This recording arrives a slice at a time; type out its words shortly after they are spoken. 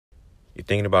You're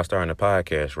thinking about starting a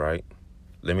podcast, right?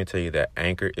 Let me tell you that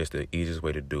Anchor is the easiest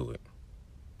way to do it.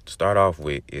 To start off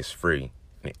with, it's free,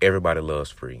 and everybody loves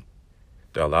free.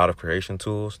 There are a lot of creation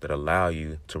tools that allow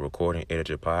you to record and edit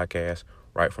your podcast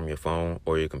right from your phone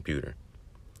or your computer.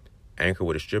 Anchor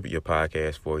will distribute your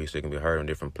podcast for you so it can be heard on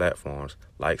different platforms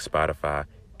like Spotify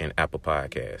and Apple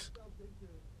Podcasts.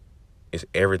 It's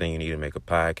everything you need to make a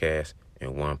podcast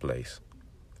in one place.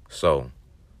 So,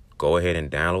 go ahead and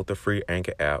download the free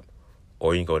Anchor app,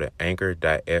 or you can go to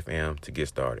anchor.fm to get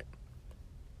started.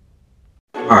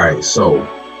 Alright, so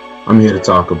I'm here to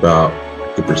talk about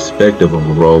the perspective of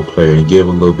a role player and give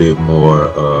a little bit more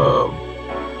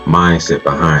mindset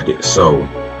behind it. So,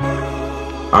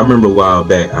 I remember a while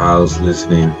back I was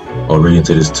listening or reading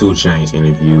to this 2 Chainz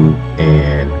interview,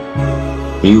 and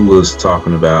he was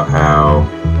talking about how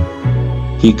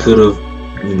he could have,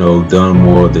 done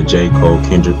more of the J. Cole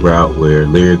Kendrick route where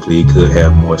lyrically he could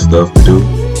have more stuff to do,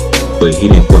 but he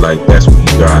didn't feel like that's what he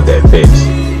drive that best.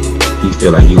 He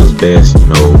felt like he was best,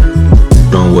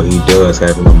 doing what he does,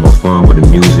 having a little more fun with the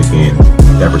music and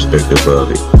that perspective of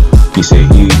it. He said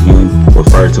he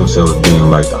referred to himself as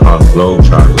being like the Harlem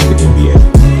Globetrotters of the NBA.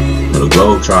 The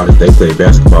Globetrotters, they play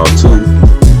basketball too.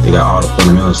 They got all the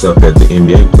fundamental stuff that the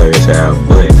NBA players have,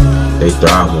 but they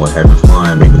thrive more having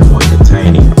fun, making it more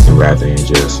entertaining, and rather than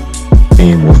just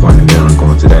being more fundamental and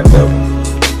going to that level.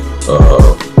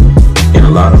 And a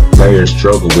lot of players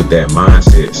struggle with that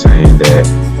mindset, saying that,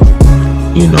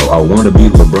 I want to be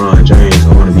LeBron James,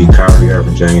 I want to be Kyrie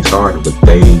Irving, James Harden, but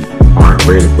they aren't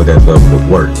ready for that level of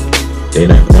work. They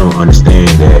don't understand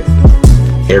that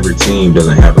every team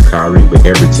doesn't have a Kyrie, but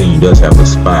every team does have a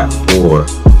spot for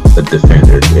a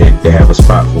defender. They have a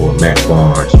spot for Matt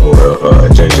Barnes or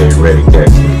JJ Redick that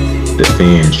can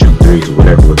defend, shoot threes, or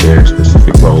whatever what their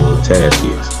specific role or task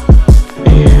is.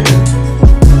 And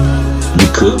you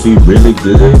could be really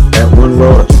good at one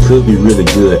role, you could be really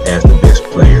good as the best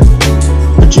player,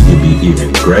 but you can be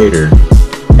even greater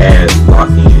as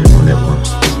locked in on that one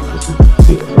specific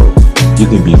field. So you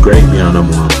can be great being a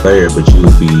number 1 player, but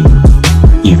you'll be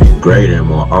even greater and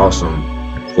more awesome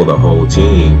for the whole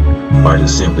team by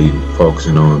just simply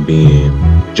focusing on being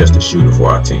just a shooter for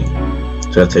our team.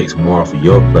 So that takes more off of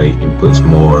your plate and puts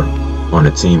more on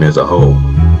the team as a whole.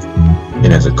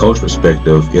 And as a coach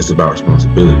perspective, it's about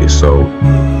responsibility. So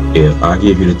if I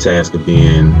give you the task of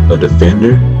being a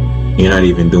defender, you're not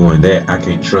even doing that, I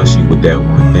can't trust you with that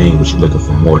one thing, but you're looking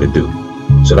for more to do.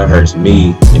 So that hurts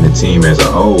me and the team as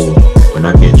a whole when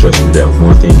I can't trust you with that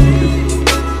one thing you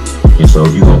do. And so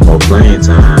if you want more playing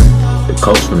time, the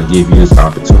coach is going to give you this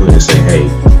opportunity to say, hey,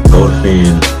 go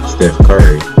defend Steph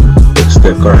Curry. If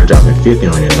Steph Curry dropping 50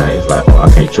 on your night, it's like, I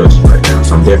can't trust you right now,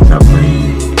 so I'm definitely not playing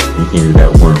you. You can do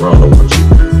that one role I want you.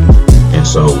 And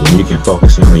so when you can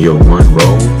focus in on your one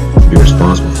role, be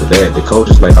responsible for that, the coach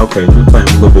is like, okay, let me play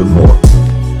a little bit more.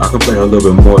 I can play a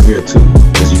little bit more here too,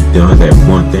 because you've done that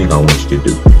one thing I want you to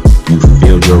do. You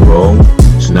fulfilled your role,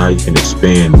 so now you can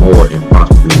expand more and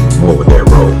possibly even more with that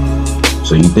role.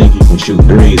 So you think you can shoot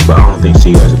threes, but I don't think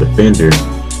see you as a defender.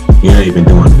 You're not even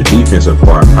doing the defensive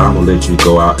part. I'm going to let you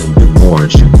go out and do more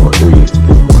and shoot more threes to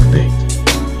do more things.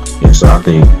 And so I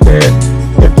think that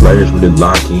if players really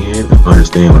lock in and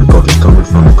understand where the coach is coming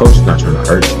from, the coach is not trying to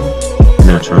hurt you. He's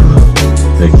not trying to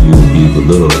make you be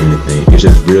belittled or anything. It's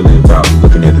just really about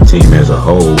looking at the team as a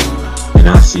whole. And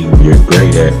I see what you're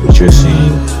great at, what you're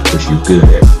seeing, what you're good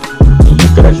at. And you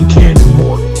feel like you can do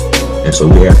more. And so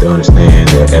we have to understand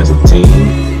that as a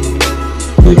team,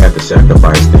 we have to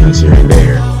sacrifice things here and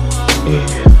there.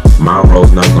 And my role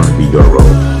is not going to be your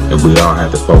role. And we all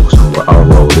have to focus on what our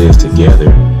role is together,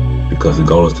 because the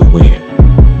goal is to win.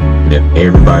 And if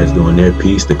everybody's doing their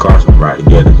piece, the car's going to ride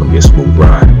together. It's going to be a smooth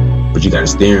ride. But you got a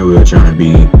steering wheel trying to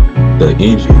be the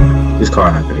engine. This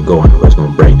car not going to go anywhere. It's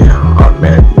going to break down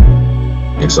automatically.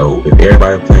 And so if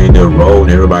everybody playing their role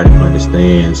and everybody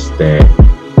understands that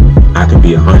I can be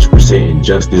 100% in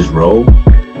just this role,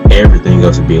 everything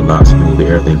else will be a lot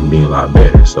smoother, everything will be a lot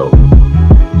better. So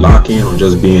lock in on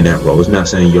just being that role. It's not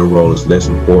saying your role is less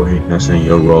important, not saying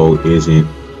your role isn't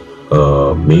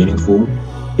meaningful.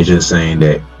 It's just saying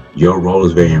that your role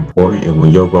is very important, and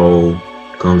when your role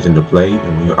comes into play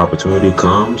and when your opportunity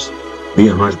comes, be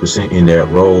 100% in that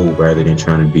role rather than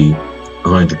trying to be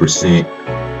 100%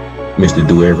 Mr.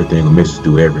 Do Everything or Mrs.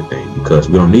 Do Everything, because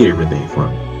we don't need everything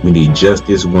from you. We need just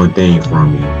this one thing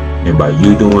from you. And by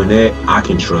you doing that, I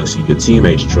can trust you. Your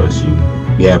teammates trust you.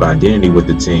 You have identity with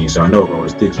the team, so I know what role to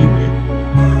stick you in.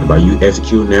 And by you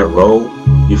executing that role,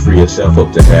 you free yourself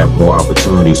up to have more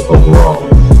opportunities overall.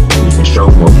 And you can show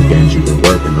more of the things you've been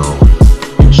working on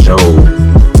and show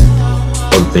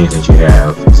other things that you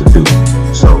have to do.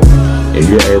 So if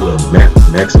you're able to map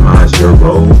maximize your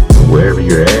role wherever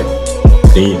you're at,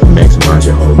 then you can maximize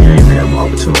your whole game and have more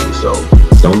opportunities. So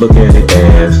don't look at it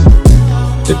as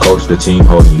the coach of the team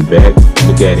holding you back.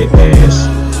 Look at it as,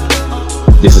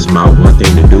 this is my one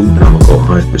thing to do, and I'm gonna go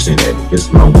 100% at it. This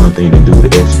is my one thing to do to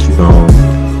execute on.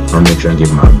 I'm gonna make sure I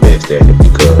give my best at it,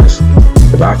 because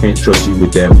if I can't trust you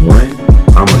with that one,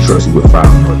 I'm gonna trust you with 5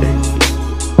 more things.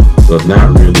 So it's not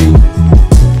really,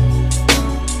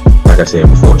 like I said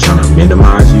before, trying to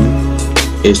minimize you.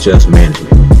 It's just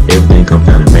management. Everything comes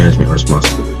down to management and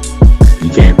responsibility.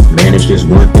 You can't manage this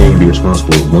one thing, be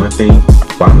responsible for one thing,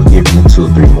 but I'm gonna give you 2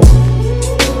 or 3 more.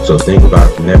 So think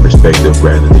about it from that perspective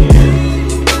rather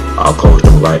than, our coach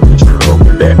don't like me trying to hold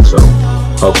me back. So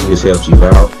hopefully this helps you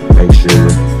out. Make sure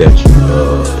that you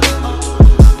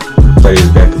play this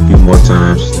back a few more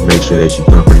times to make sure that you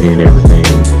comprehend everything,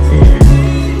 and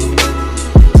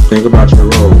think about your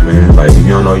role, man. Like, if you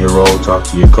don't know your role, talk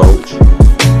to your coach.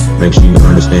 Make sure you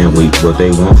understand what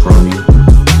they want from you.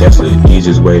 That's the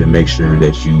easiest way to make sure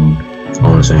that you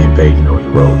on the same page, you know what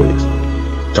your role is.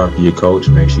 Talk to your coach,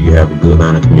 make sure you have a good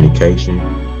line of communication.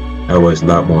 That way it's a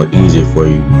lot more easier for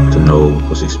you to know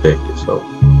what's expected. So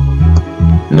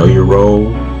know your role,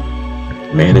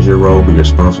 manage your role, be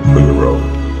responsible for your role.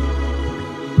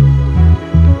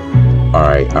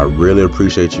 Alright, I really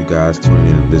appreciate you guys tuning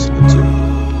in and listening to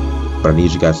me. But I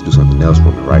need you guys to do something else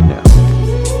for me right now.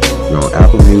 You're on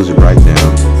Apple Music right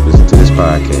now, listen to this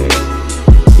podcast.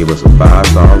 Give us a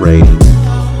 5-star rating.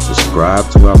 Subscribe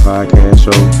to our podcast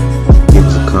show. Give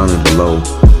us a comment below.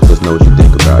 Let us know what you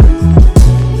think about it.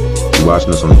 If you're watching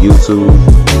us on YouTube,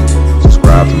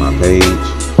 subscribe to my page.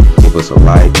 Give us a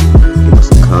like. Give us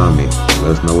a comment.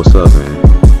 Let us know what's up, man.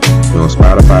 If you're on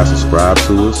Spotify, subscribe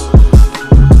to us.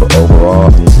 But overall,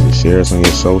 you can share us on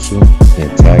your social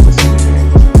and tag us in it,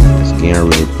 man. Once again, I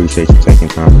really appreciate you taking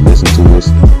time to listen to us.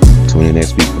 Tune in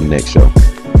next week for the next show.